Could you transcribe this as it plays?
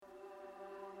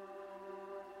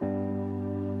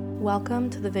Welcome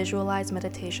to the Visualize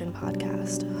Meditation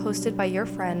Podcast, hosted by your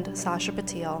friend Sasha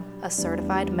Patil, a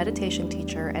certified meditation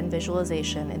teacher and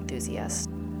visualization enthusiast.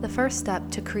 The first step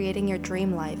to creating your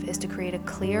dream life is to create a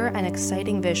clear and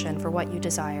exciting vision for what you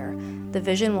desire. The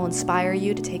vision will inspire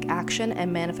you to take action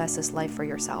and manifest this life for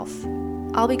yourself.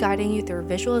 I'll be guiding you through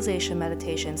visualization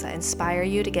meditations that inspire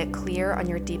you to get clear on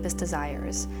your deepest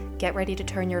desires. Get ready to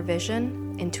turn your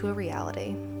vision into a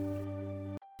reality.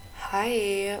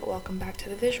 Hi, welcome back to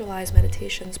the Visualize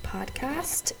Meditations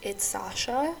podcast. It's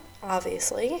Sasha,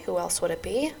 obviously. Who else would it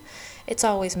be? It's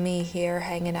always me here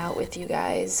hanging out with you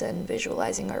guys and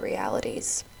visualizing our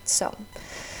realities. So,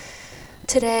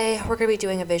 today we're going to be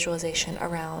doing a visualization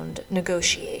around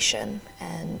negotiation,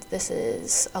 and this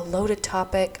is a loaded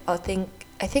topic. I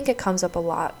think it comes up a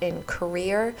lot in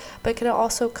career, but it can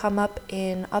also come up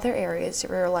in other areas of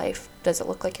your life. Does it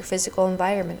look like your physical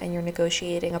environment and you're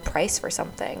negotiating a price for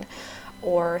something?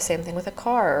 Or same thing with a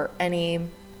car, any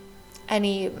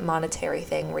monetary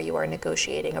thing where you are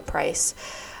negotiating a price.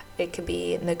 It could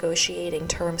be negotiating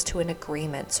terms to an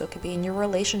agreement, so it could be in your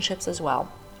relationships as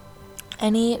well.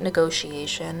 Any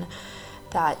negotiation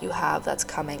that you have that's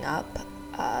coming up,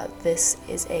 this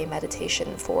is a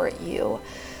meditation for you.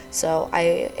 So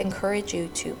I encourage you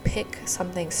to pick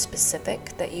something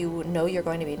specific that you know you're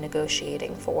going to be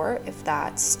negotiating for. If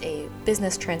that's a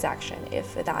business transaction,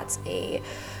 if that's a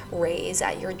raise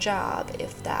at your job,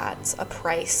 if that's a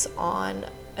price on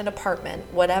an apartment,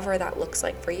 whatever that looks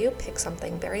like for you, pick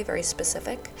something very, very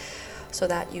specific so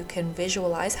that you can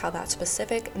visualize how that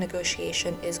specific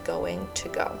negotiation is going to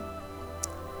go.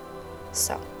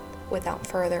 So, without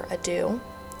further ado,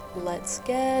 let's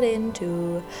get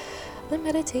into the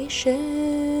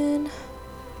meditation.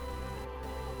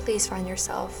 Please find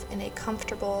yourself in a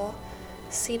comfortable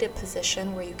seated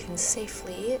position where you can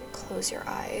safely close your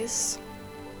eyes.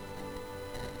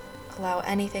 Allow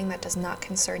anything that does not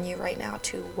concern you right now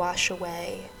to wash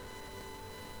away.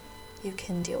 You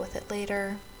can deal with it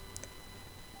later.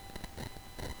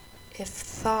 If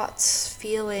thoughts,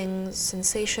 feelings,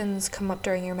 sensations come up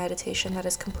during your meditation, that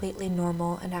is completely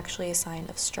normal and actually a sign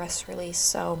of stress release.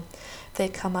 So if they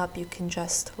come up, you can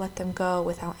just let them go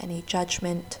without any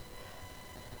judgment.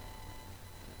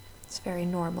 It's very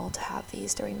normal to have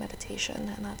these during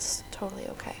meditation, and that's totally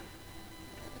okay.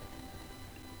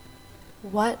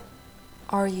 What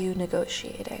are you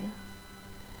negotiating?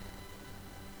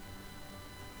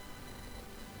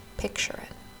 Picture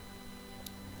it.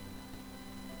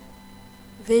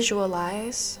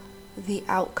 Visualize the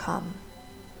outcome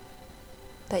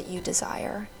that you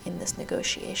desire in this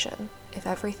negotiation. If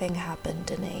everything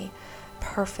happened in a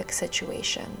perfect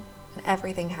situation and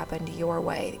everything happened your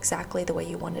way, exactly the way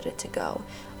you wanted it to go,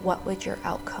 what would your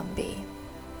outcome be?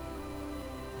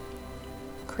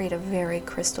 Create a very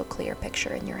crystal clear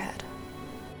picture in your head.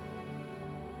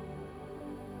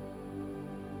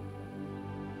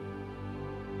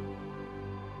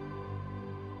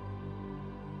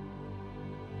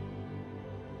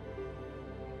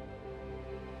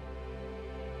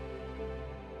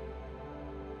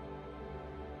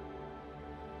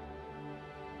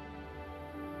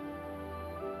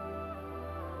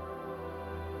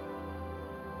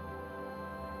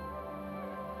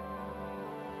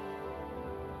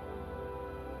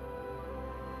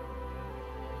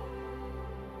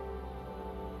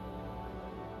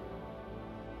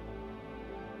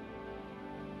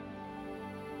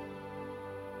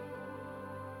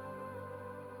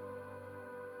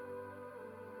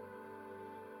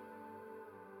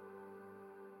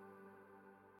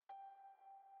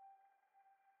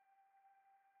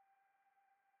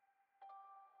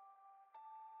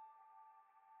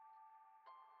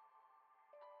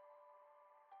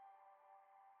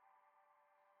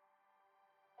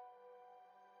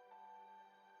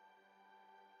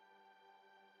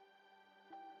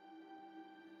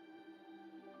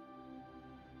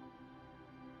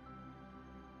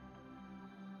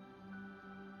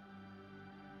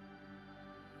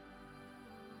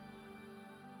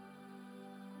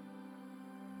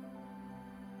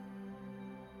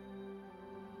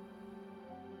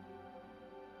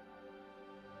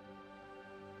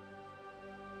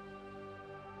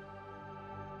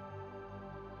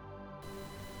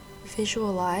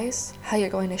 Visualize how you're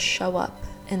going to show up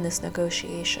in this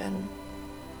negotiation.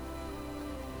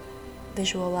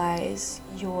 Visualize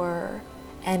your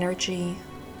energy,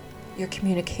 your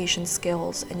communication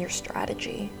skills, and your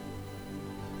strategy.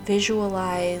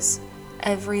 Visualize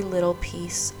every little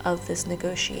piece of this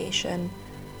negotiation,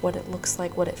 what it looks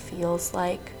like, what it feels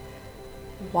like.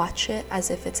 Watch it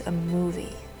as if it's a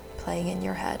movie playing in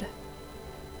your head.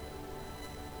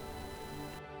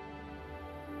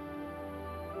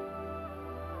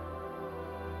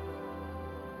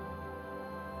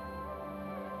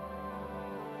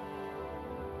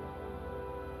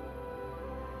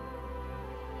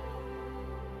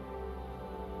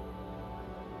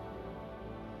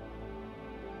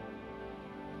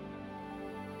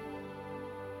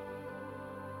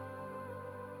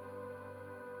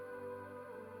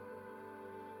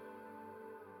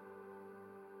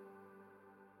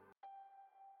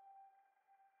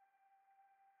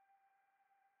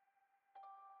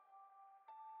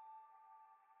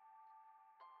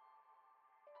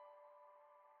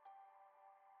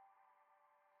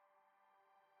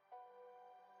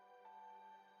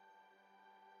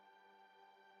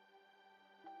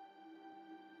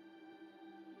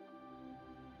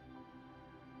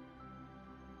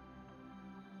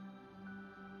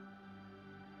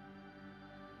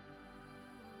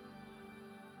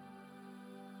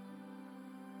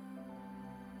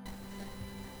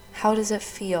 How does it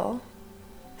feel,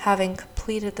 having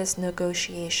completed this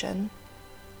negotiation?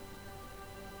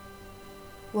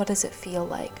 What does it feel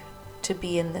like to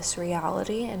be in this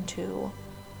reality and to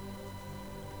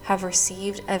have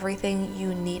received everything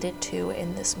you needed to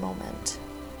in this moment?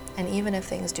 And even if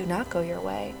things do not go your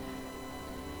way,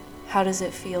 how does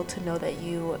it feel to know that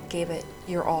you gave it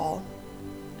your all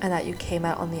and that you came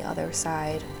out on the other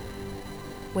side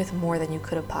with more than you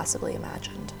could have possibly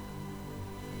imagined?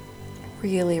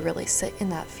 Really, really sit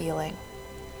in that feeling.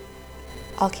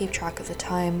 I'll keep track of the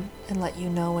time and let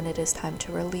you know when it is time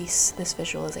to release this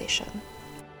visualization.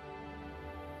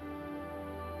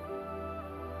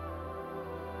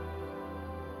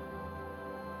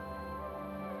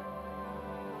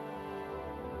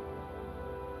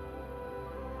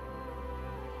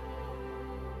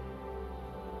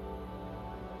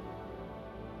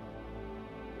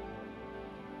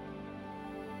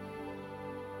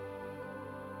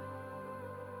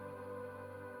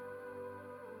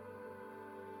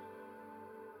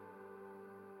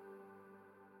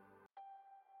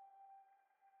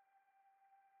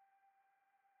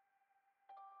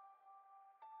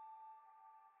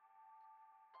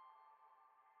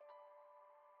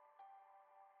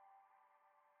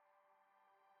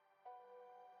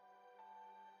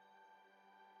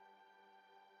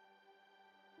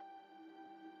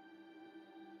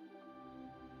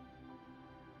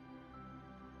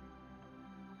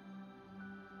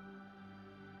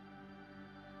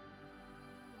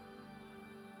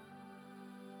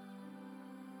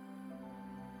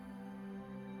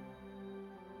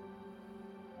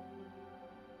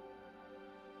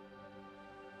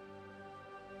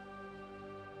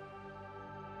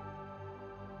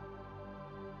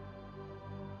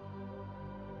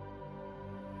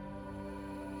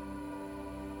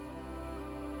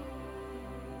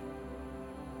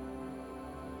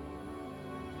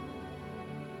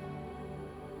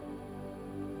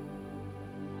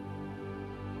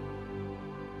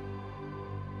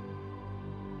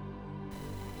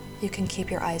 You can keep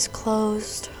your eyes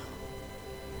closed.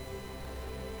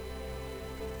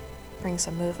 Bring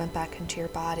some movement back into your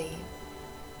body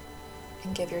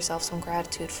and give yourself some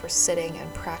gratitude for sitting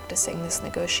and practicing this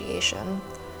negotiation.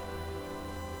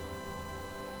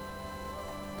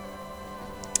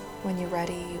 When you're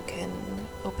ready, you can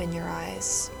open your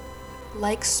eyes.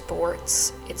 Like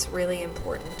sports, it's really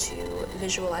important to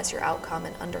visualize your outcome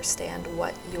and understand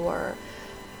what you're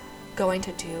going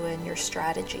to do and your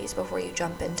strategies before you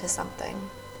jump into something,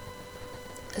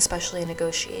 especially a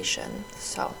negotiation.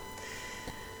 So,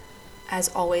 as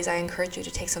always, I encourage you to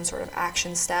take some sort of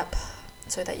action step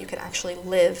so that you can actually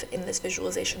live in this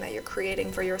visualization that you're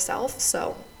creating for yourself.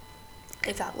 So,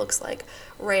 if that looks like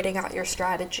writing out your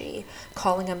strategy,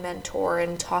 calling a mentor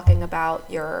and talking about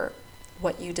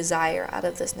what you desire out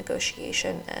of this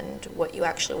negotiation and what you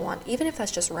actually want, even if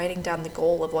that's just writing down the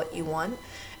goal of what you want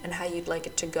and how you'd like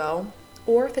it to go,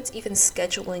 or if it's even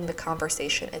scheduling the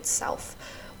conversation itself,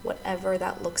 whatever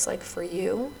that looks like for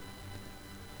you,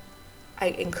 I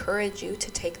encourage you to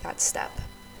take that step.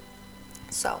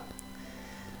 So,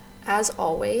 as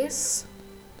always,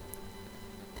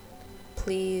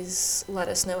 please let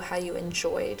us know how you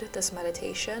enjoyed this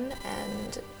meditation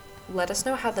and let us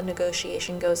know how the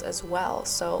negotiation goes as well.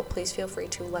 So please feel free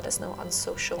to let us know on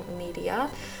social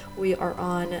media. We are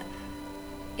on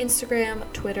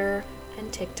Instagram, Twitter,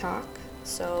 and TikTok.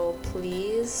 So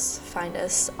please find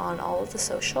us on all of the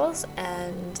socials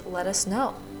and let us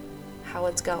know how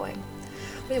it's going.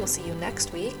 We will see you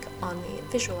next week on the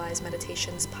Visualize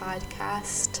Meditations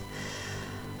podcast.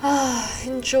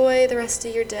 Enjoy the rest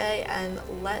of your day, and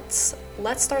let's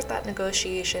start that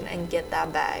negotiation and get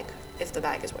that bag. If the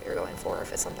bag is what you're going for,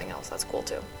 if it's something else, that's cool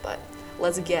too. But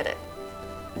let's get it.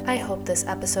 I hope this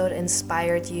episode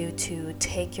inspired you to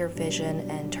take your vision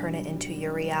and turn it into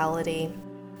your reality.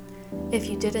 If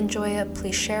you did enjoy it,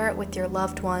 please share it with your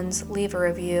loved ones, leave a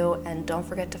review, and don't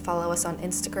forget to follow us on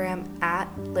Instagram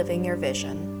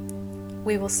 @LivingYourVision.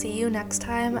 We will see you next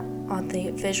time on the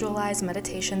Visualize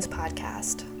Meditations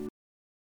podcast.